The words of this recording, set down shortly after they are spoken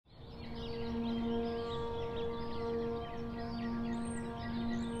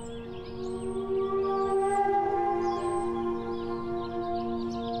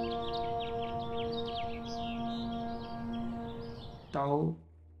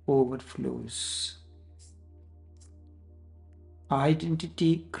overflows.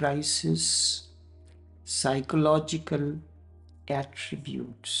 Identity crisis, psychological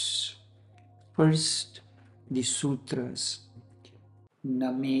attributes. First, the sutras. न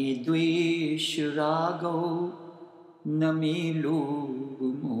मे द्वेष रागो न मे लोभ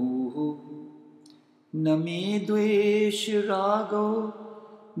मोह न मे द्वेष रागो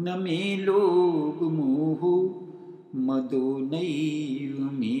न मे लोभ मोह मदो नैव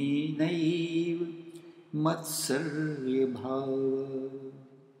मे नैव मत्सर्य भाव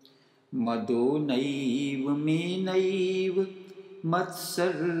मदो नैव मे नैव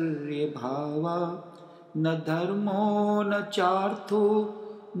मत्सर्य भाव न धर्मो न चार्थो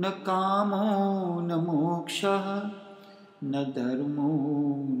न कामो न मोक्षः न धर्मो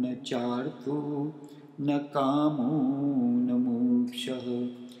न चार्थो न कामो न मोक्षः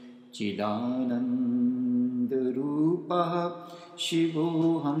चिदानन्दरूपः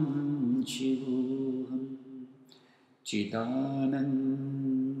शिवोऽहं शिवोऽहम् चिदानन्दरूपः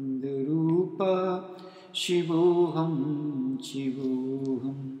शिवोऽहं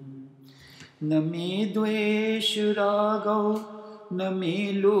शिवोऽहम् न मे द्वेष रागो न मे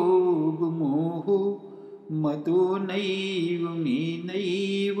लोभ मोह मदो नैव मे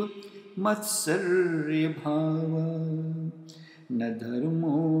नैव मत्सर्य भाव न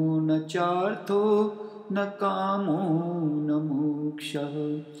धर्मो न चार्थो न कामो न मोक्षः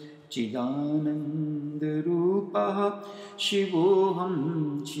चिदानन्दरूपः शिवोऽहं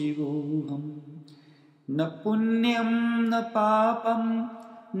शिवोऽहम् न पुण्यं न पापं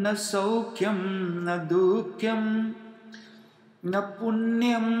न सौख्यं न दुःखं न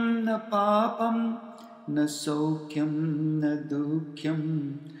पुण्यं न पापं न सौख्यं न दुःखं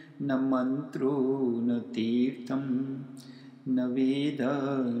न मन्त्रो न तीर्थं न वेद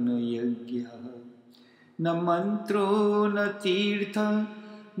न यज्ञः न मन्त्रो न तीर्थ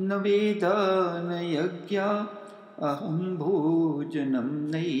न वेद न यज्ञ अहं भोजनं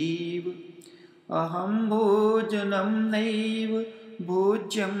नैव अहं भोजनं नैव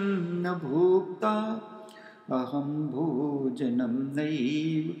भोज्यं न भोक्ता अहं भोजनं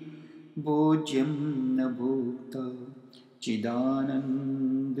नैव भोज्यं न भोक्ता चिदानन्दरूपः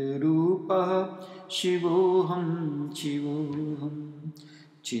शिवोऽहं शिवोऽहम्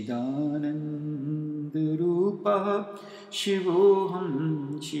चिदानन्दरूपः शिवोऽहं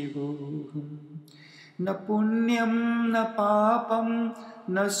शिवोऽहम् न पुण्यं न पापं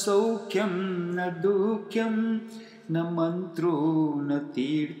न सौख्यं न दुःखं न मन्त्रो न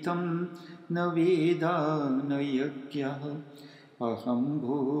तीर्थं न वेद न यज्ञः अहं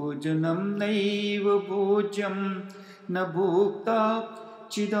भोजनं नैव भोज्यं न भोक्ता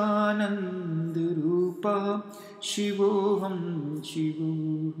चिदानन्दरूपः शिवोऽहं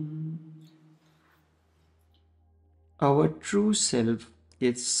शिवोऽहम्. Our true self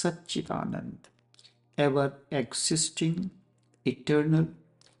is Satchidanand, ever existing, eternal,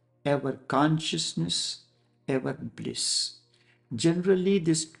 ever consciousness, ever bliss. Generally,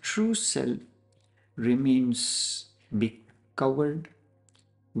 this true self remains covered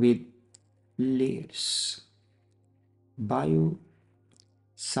with layers, bio,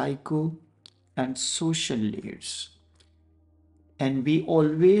 psycho, and social layers. And we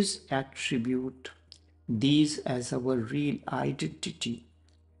always attribute these as our real identity.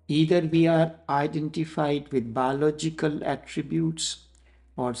 Either we are identified with biological attributes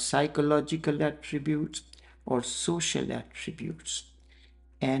or psychological attributes or social attributes.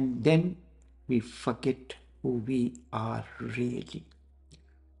 And then we forget who we are really.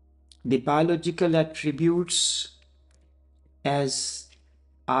 The biological attributes as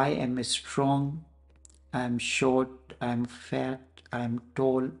I am strong, I am short, I am fat, I am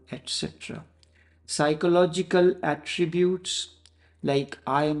tall, etc. Psychological attributes like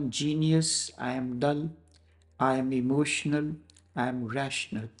I am genius, I am dull, I am emotional, I am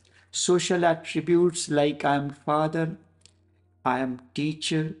rational. Social attributes like I am father, I am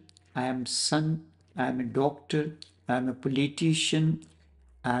teacher, I am son, I am a doctor, I am a politician,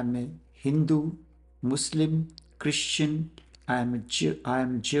 I am a Hindu, Muslim, Christian, I am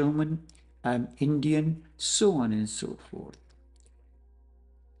German, I am Indian, so on and so forth.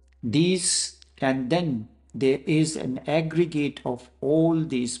 These, and then there is an aggregate of all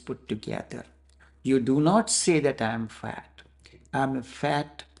these put together. You do not say that I am fat. I am a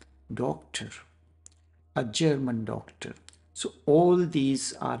fat doctor, a German doctor. So all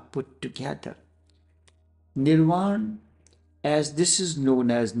these are put together. Nirvana, as this is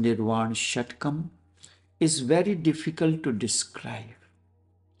known as Nirvana Shatkam, is very difficult to describe.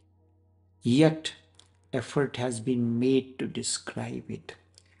 Yet effort has been made to describe it.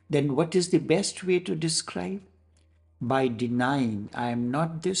 Then what is the best way to describe? by denying I am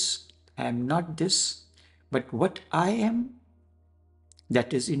not this, I am not this, but what I am,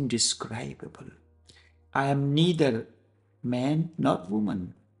 that is indescribable. I am neither man nor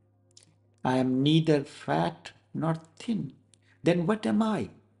woman. I am neither fat nor thin. Then what am I?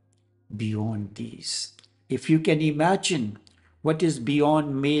 Beyond these. If you can imagine what is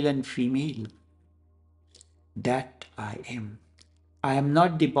beyond male and female, that I am. I am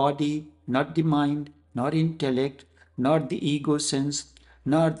not the body, not the mind, nor intellect, nor the ego sense,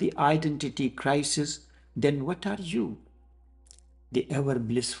 nor the identity crisis. Then what are you? The ever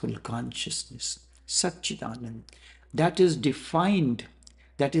blissful consciousness, Satchidanand, that is defined,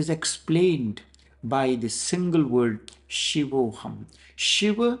 that is explained by the single word Shivoham.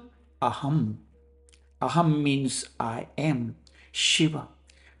 Shiva Aham. Aham means I am. Shiva.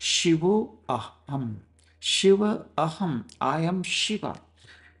 Shivo Aham. Shiva Aham. I am Shiva.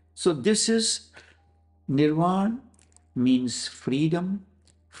 So this is Nirvana means freedom,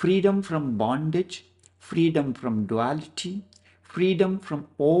 freedom from bondage, freedom from duality, freedom from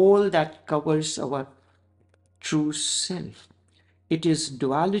all that covers our true self. It is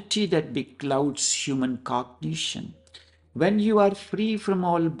duality that beclouds human cognition. When you are free from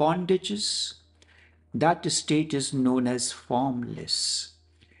all bondages, that state is known as formless.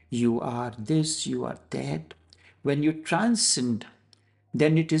 You are this, you are that. When you transcend,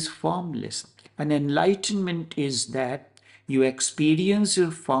 then it is formless. And enlightenment is that you experience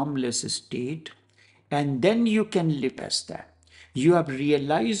your formless state and then you can live as that. You have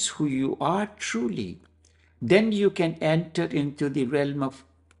realized who you are truly. Then you can enter into the realm of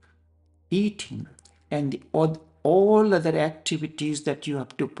eating and all other activities that you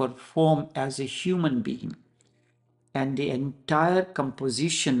have to perform as a human being. And the entire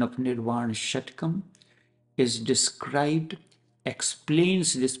composition of Nirvana Shatkam is described,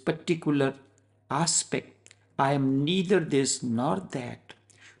 explains this particular aspect. I am neither this nor that.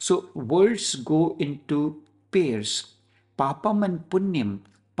 So words go into pairs. Papam and punyam.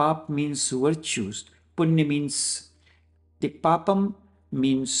 Pap means virtues. Punya means, the papam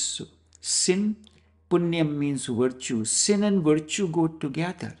means sin. Punyam means virtue. Sin and virtue go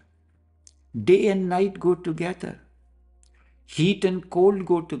together. Day and night go together. Heat and cold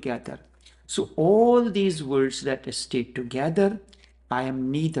go together. So all these words that stay together, I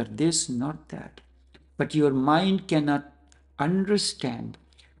am neither this nor that. But your mind cannot understand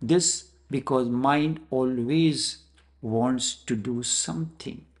this because mind always wants to do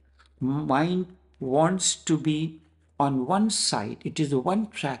something. Mind wants to be on one side. It is a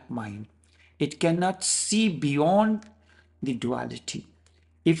one-track mind. It cannot see beyond the duality.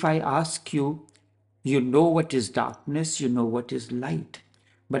 If I ask you, you know what is darkness, you know what is light.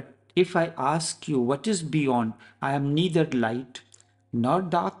 But if I ask you what is beyond, I am neither light nor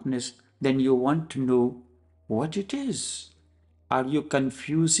darkness, then you want to know what it is. Are you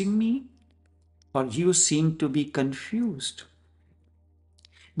confusing me? Or you seem to be confused?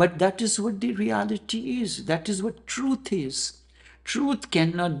 But that is what the reality is. That is what truth is. Truth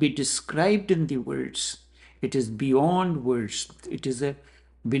cannot be described in the words. It is beyond words. It is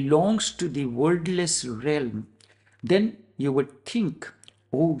belongs to the wordless realm. Then you would think,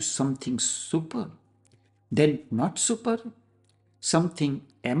 oh, something super. Then not super, something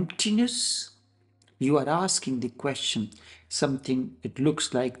emptiness. You are asking the question, something it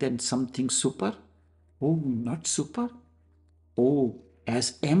looks like, then something super. Oh, not super. Oh,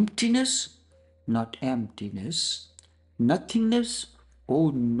 as emptiness, not emptiness. Nothingness,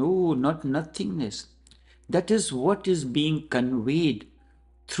 oh no, not nothingness. That is what is being conveyed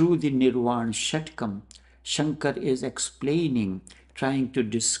through the Nirvana Shatkam. Shankar is explaining, trying to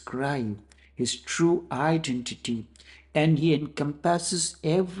describe his true identity, and he encompasses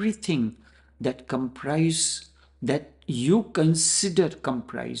everything that that you consider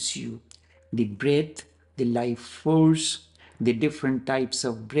comprise you. The breath, the life force, the different types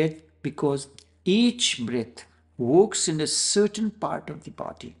of breath, because each breath works in a certain part of the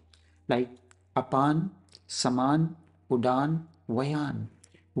body, like apan, saman, udan, vayan.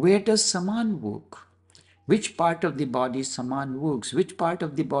 Where does saman work? Which part of the body saman works? Which part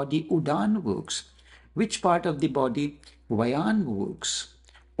of the body udan works? Which part of the body vayan works?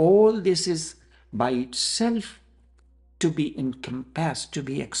 All this is by itself to be encompassed, to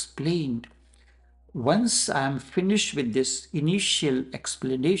be explained. Once I am finished with this initial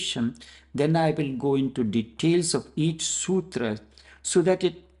explanation, then I will go into details of each sutra so that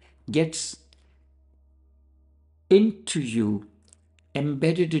it gets into you,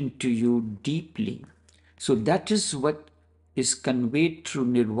 embedded into you deeply. So that is what is conveyed through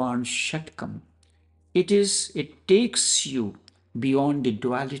Nirvana Shatkam. It takes you beyond the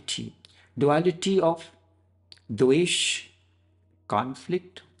duality of Dvesh,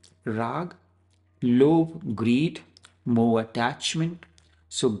 conflict, rag, love, greed, more attachment.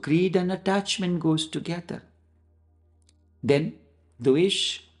 So greed and attachment goes together. Then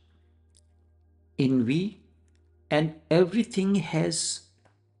dvesh, envy, and everything has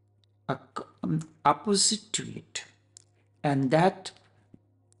a opposite to it. And that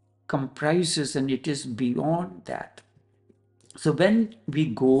comprises, and it is beyond that. So when we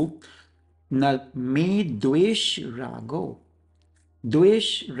go, na me dvesh rago,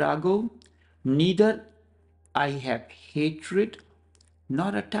 dvesh rago, neither I have hatred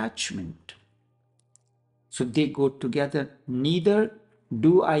nor attachment. So they go together. Neither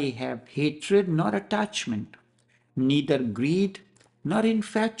do I have hatred nor attachment, neither greed nor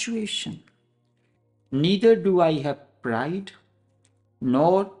infatuation. Neither do I have pride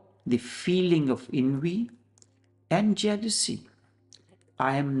nor the feeling of envy and jealousy.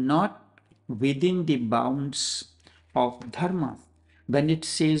 I am not within the bounds of dharma. When it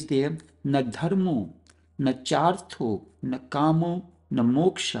says there, na dharmo, na chartho, na kamo, na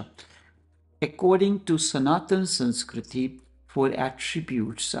moksha, according to Sanatan Sanskriti, four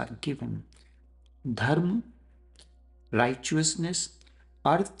attributes are given: dharma, righteousness,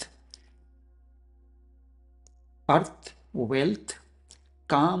 arth, wealth,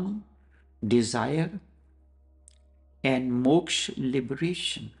 kam, desire, and moksha,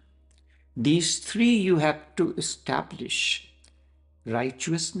 liberation. These three you have to establish: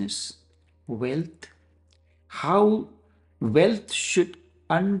 righteousness, wealth. How wealth should,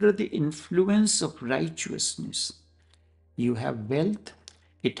 under the influence of righteousness, you have wealth,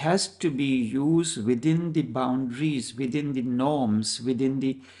 it has to be used within the boundaries, within the norms, within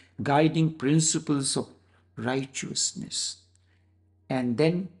the guiding principles of righteousness. And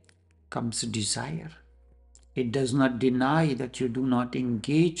then comes desire. It does not deny that you do not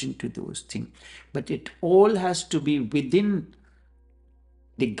engage into those things, but it all has to be within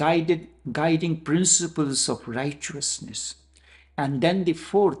the guiding principles of righteousness. And then the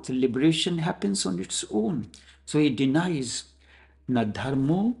fourth, liberation happens on its own. So he denies na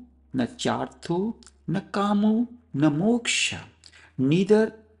dharmo, na chartho, na kamo, na moksha.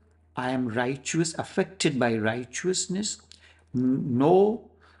 Neither I am righteous, affected by righteousness,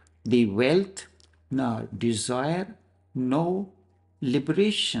 no the wealth, no desire, no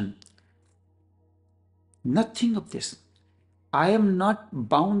liberation. Nothing of this. I am not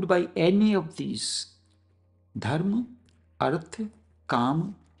bound by any of these. Dharma, artha,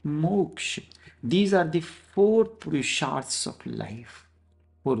 kama, moksha. These are the four purusharths of life,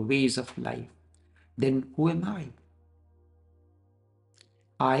 four ways of life. Then who am I?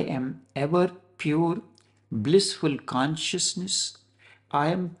 I am ever pure, blissful consciousness. I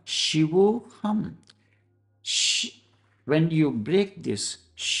am Shivoham. When you break this,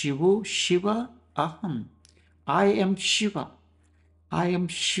 Shivo, Shiva, Aham. I am Shiva. I am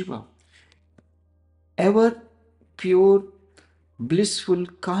Shiva. Ever pure, blissful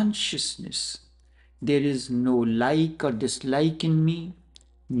consciousness. There is no like or dislike in me,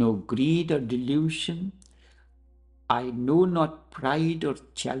 no greed or delusion. I know not pride or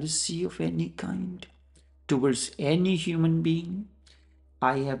jealousy of any kind towards any human being.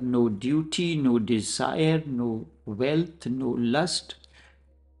 I have no duty, no desire, no wealth, no lust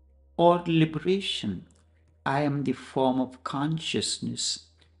or liberation. I am the form of consciousness,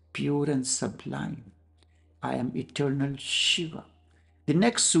 pure and sublime. I am eternal Shiva. The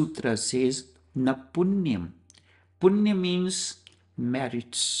next sutra says, na punyam. Punya means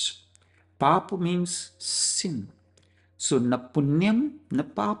merits. Papa means sin. So na punyam, na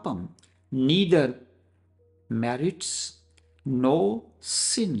papam. Neither merits nor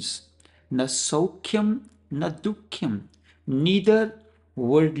sins. Na saukhyam, na dukhyam. Neither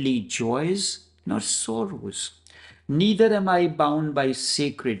worldly joys nor sorrows. Neither am I bound by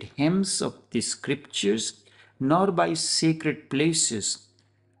sacred hymns of the scriptures, nor by sacred places.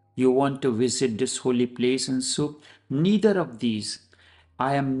 You want to visit this holy place, and so neither of these.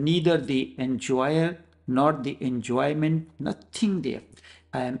 I am neither the enjoyer nor the enjoyment, nothing there.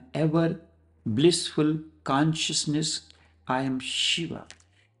 I am ever blissful consciousness. I am Shiva.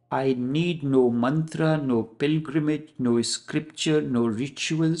 I need no mantra, no pilgrimage, no scripture, no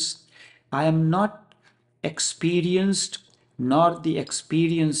rituals. I am not experienced nor the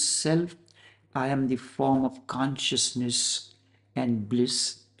experienced self. I am the form of consciousness and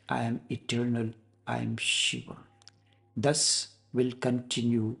bliss. I am eternal. I am Shiva. Thus will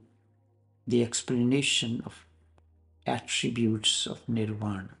continue the explanation of attributes of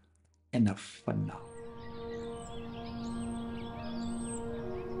nirvana. Enough for now.